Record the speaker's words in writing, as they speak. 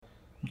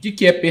O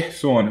que é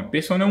persona?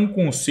 Persona é um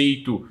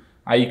conceito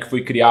aí que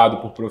foi criado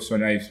por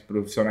profissionais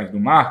do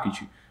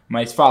marketing,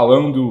 mas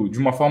falando de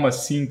uma forma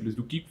simples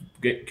do que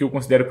eu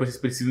considero que vocês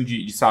precisam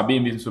de saber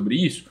mesmo sobre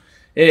isso,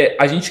 é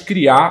a gente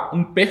criar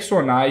um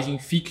personagem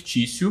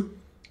fictício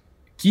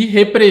que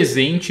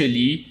represente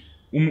ali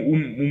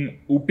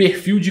o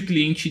perfil de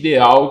cliente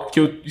ideal que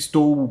eu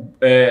estou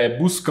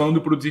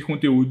buscando produzir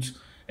conteúdos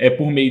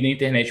por meio da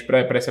internet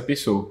para essa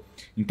pessoa.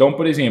 Então,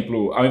 por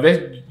exemplo, ao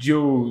invés de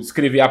eu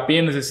escrever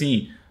apenas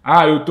assim,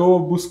 eu estou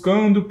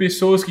buscando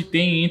pessoas que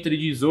têm entre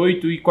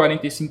 18 e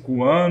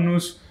 45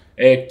 anos,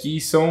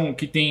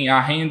 que têm a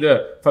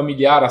renda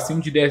familiar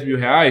acima de 10 mil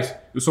reais,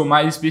 eu sou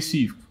mais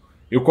específico.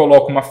 Eu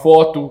coloco uma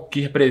foto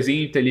que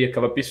representa ali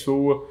aquela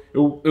pessoa,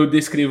 eu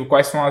descrevo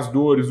quais são as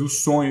dores,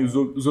 os sonhos,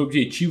 os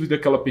objetivos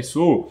daquela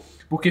pessoa,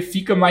 porque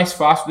fica mais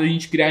fácil da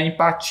gente criar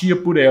empatia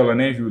por ela,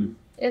 né, Júlia?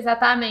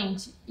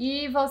 Exatamente.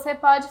 E você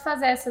pode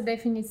fazer essa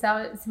definição,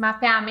 esse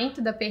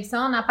mapeamento da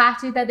persona a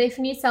partir da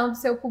definição do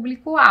seu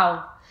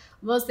público-alvo.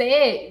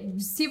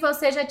 Se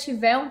você já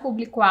tiver um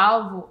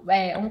público-alvo,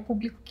 um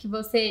público que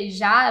você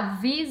já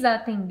visa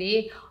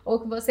atender ou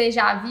que você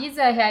já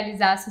visa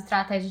realizar a sua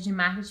estratégia de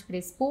marketing para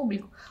esse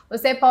público,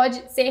 você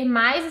pode ser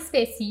mais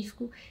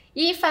específico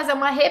e fazer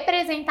uma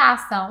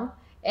representação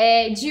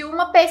de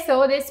uma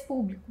pessoa desse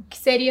público, que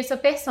seria a sua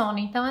persona.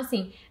 Então,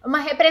 assim, uma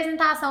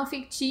representação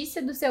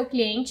fictícia do seu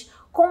cliente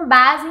com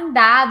base em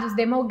dados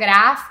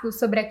demográficos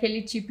sobre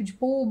aquele tipo de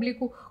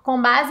público,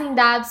 com base em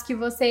dados que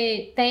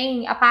você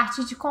tem a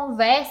partir de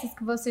conversas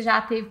que você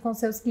já teve com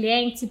seus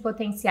clientes e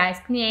potenciais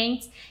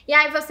clientes, e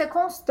aí você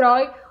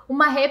constrói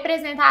uma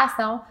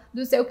representação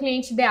do seu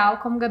cliente ideal,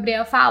 como o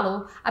Gabriel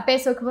falou, a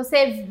pessoa que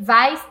você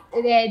vai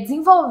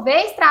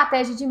desenvolver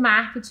estratégia de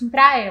marketing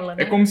para ela,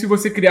 né? É como se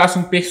você criasse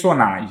um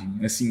personagem.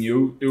 Assim,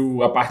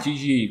 a partir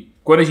de...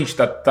 Quando a gente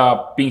tá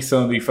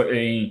pensando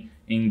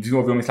em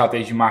desenvolver uma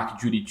estratégia de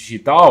marketing jurídico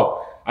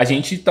digital, a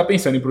gente está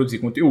pensando em produzir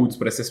conteúdos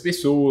para essas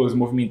pessoas,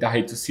 movimentar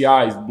redes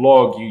sociais,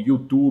 blog,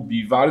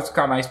 YouTube, vários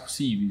canais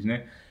possíveis,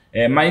 né?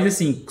 Mas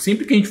assim,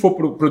 sempre que a gente for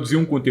produzir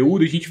um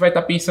conteúdo, a gente vai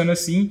estar pensando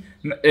assim,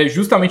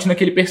 justamente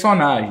naquele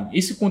personagem.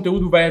 Esse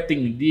conteúdo vai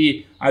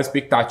atender às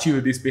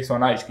expectativas desse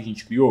personagem que a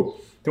gente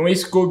criou? Então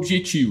esse que é o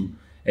objetivo.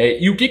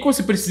 E o que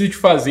você precisa de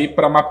fazer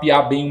para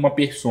mapear bem uma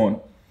persona?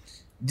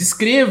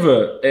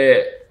 Descreva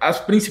as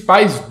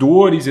principais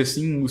dores,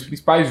 assim, as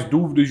principais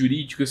dúvidas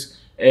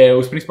jurídicas,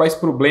 os principais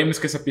problemas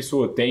que essa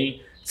pessoa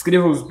tem.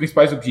 Descreva os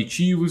principais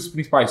objetivos, os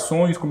principais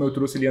sonhos, como eu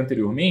trouxe ali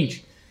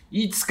anteriormente.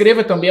 E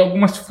descreva também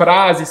algumas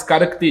frases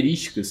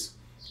características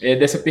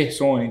dessa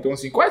persona. Então,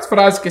 assim, quais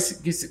frases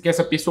que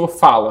essa pessoa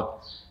fala?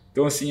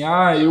 Então, assim,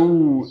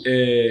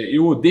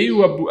 eu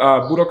odeio a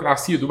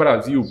burocracia do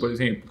Brasil, por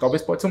exemplo.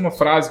 Talvez pode ser uma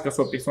frase que a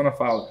sua persona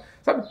fala.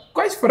 Sabe?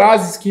 Quais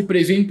frases que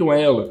representam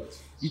ela?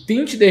 E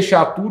tente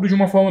deixar tudo de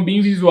uma forma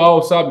bem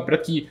visual, sabe? Para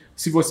que,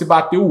 se você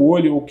bater o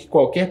olho, ou que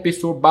qualquer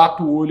pessoa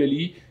bata o olho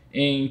ali,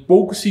 em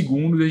poucos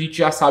segundos a gente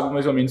já sabe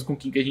mais ou menos com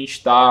quem que a gente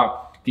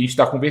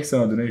está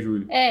conversando, né,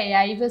 Júlia? E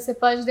aí você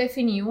pode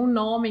definir um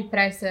nome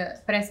para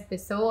essa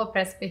pessoa,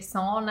 para essa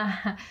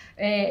persona,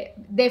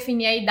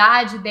 definir a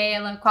idade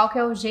dela, qual que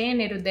é o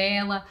gênero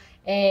dela,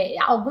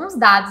 alguns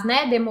dados,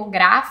 né,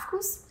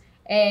 demográficos,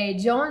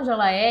 de onde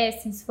ela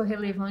se isso for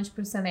relevante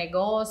para o seu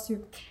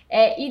negócio,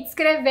 e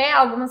descrever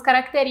algumas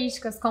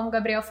características, como o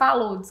Gabriel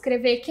falou,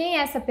 descrever quem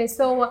é essa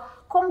pessoa,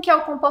 como que é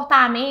o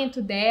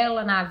comportamento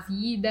dela na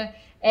vida,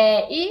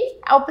 e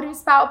o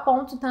principal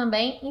ponto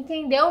também,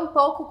 entender um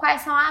pouco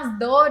quais são as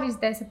dores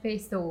dessa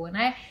pessoa,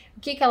 né? O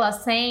que ela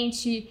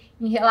sente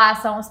em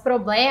relação aos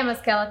problemas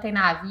que ela tem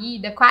na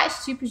vida,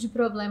 quais tipos de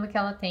problema que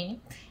ela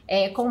tem,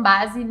 com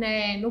base,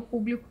 né, no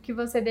público que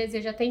você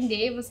deseja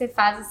atender, você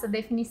faz essa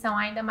definição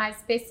ainda mais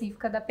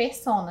específica da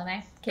persona,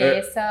 né? Que é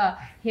essa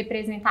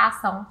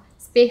representação,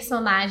 esse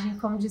personagem,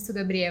 como disse o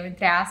Gabriel,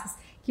 entre aspas,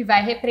 que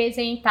vai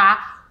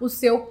representar o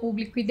seu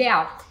público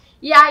ideal.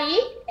 E aí,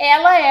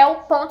 ela é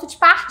o ponto de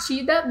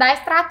partida da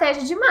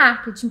estratégia de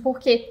marketing,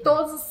 porque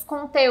todos os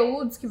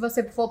conteúdos que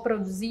você for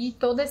produzir,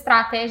 toda a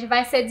estratégia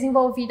vai ser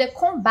desenvolvida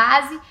com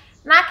base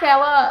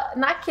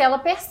naquela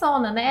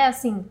persona, né?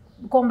 Assim,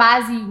 com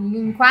base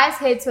em quais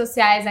redes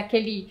sociais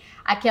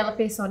aquela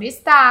persona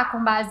está,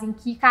 com base em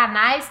que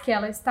canais que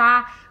ela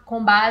está,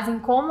 com base em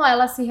como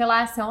ela se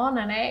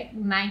relaciona, né,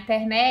 na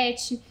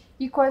internet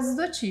e coisas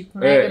do tipo,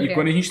 né, Gabriel? E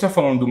quando a gente está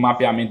falando do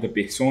mapeamento da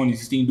persona,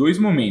 existem dois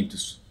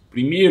momentos.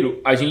 Primeiro,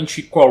 a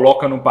gente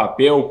coloca no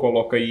papel,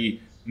 coloca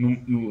aí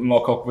no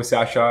local que você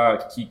achar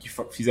que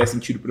fizer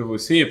sentido para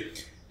você,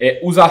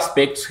 os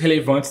aspectos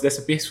relevantes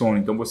dessa persona.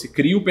 Então você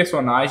cria o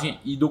personagem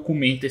e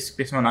documenta esse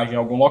personagem em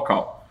algum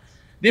local.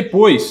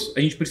 Depois, a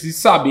gente precisa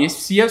saber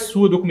se a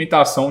sua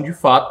documentação, de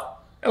fato,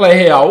 ela é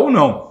real ou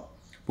não.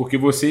 Porque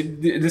você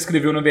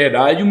descreveu, na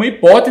verdade, uma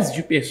hipótese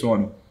de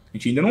persona. A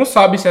gente ainda não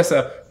sabe se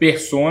essa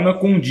persona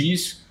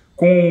condiz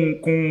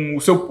com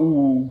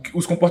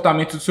os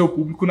comportamentos do seu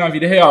público na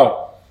vida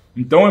real.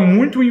 Então é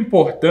muito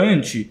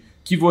importante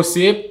que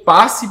você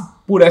passe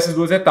por essas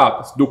duas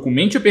etapas.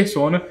 Documente a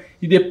persona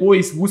e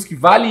depois busque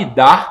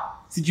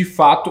validar se de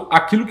fato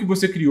aquilo que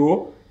você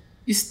criou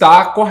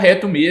está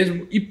correto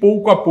mesmo e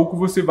pouco a pouco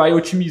você vai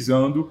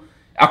otimizando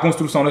a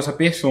construção dessa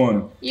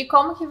persona. E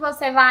como que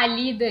você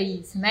valida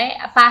isso, né?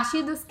 A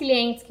partir dos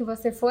clientes que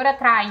você for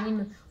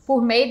atraindo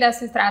por meio da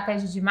sua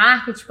estratégia de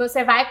marketing,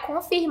 você vai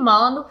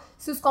confirmando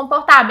se os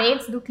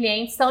comportamentos do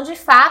cliente são de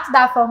fato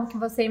da forma que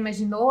você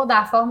imaginou,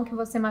 da forma que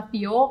você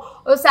mapeou,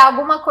 ou se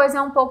alguma coisa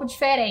é um pouco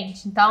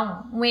diferente.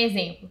 Então, um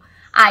exemplo.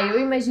 Eu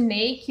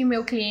imaginei que o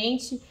meu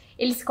cliente,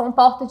 ele se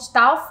comporta de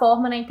tal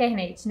forma na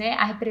internet, né?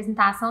 A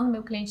representação do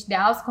meu cliente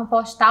ideal se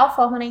comporta de tal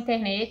forma na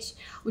internet,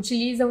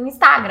 utiliza o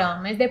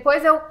Instagram. Mas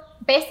depois eu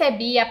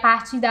percebi, a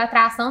partir da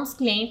atração dos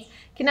clientes,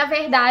 que na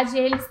verdade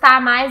ele está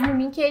mais no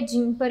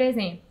LinkedIn, por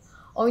exemplo.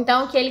 Ou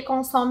então que ele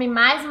consome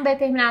mais um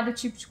determinado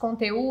tipo de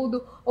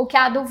conteúdo, ou que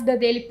a dúvida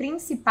dele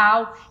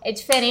principal é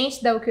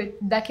diferente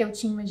da que eu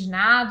tinha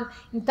imaginado.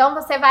 Então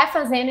você vai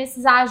fazendo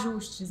esses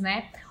ajustes,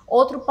 né?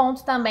 Outro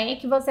ponto também é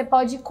que você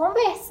pode ir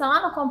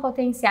conversando com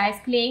potenciais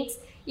clientes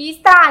e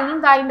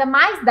extraindo ainda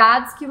mais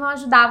dados que vão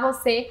ajudar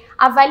você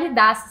a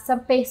validar se essa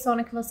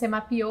persona que você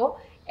mapeou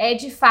ela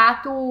de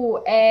fato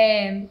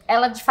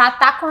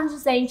está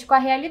condizente com a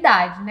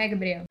realidade, né,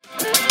 Gabriel?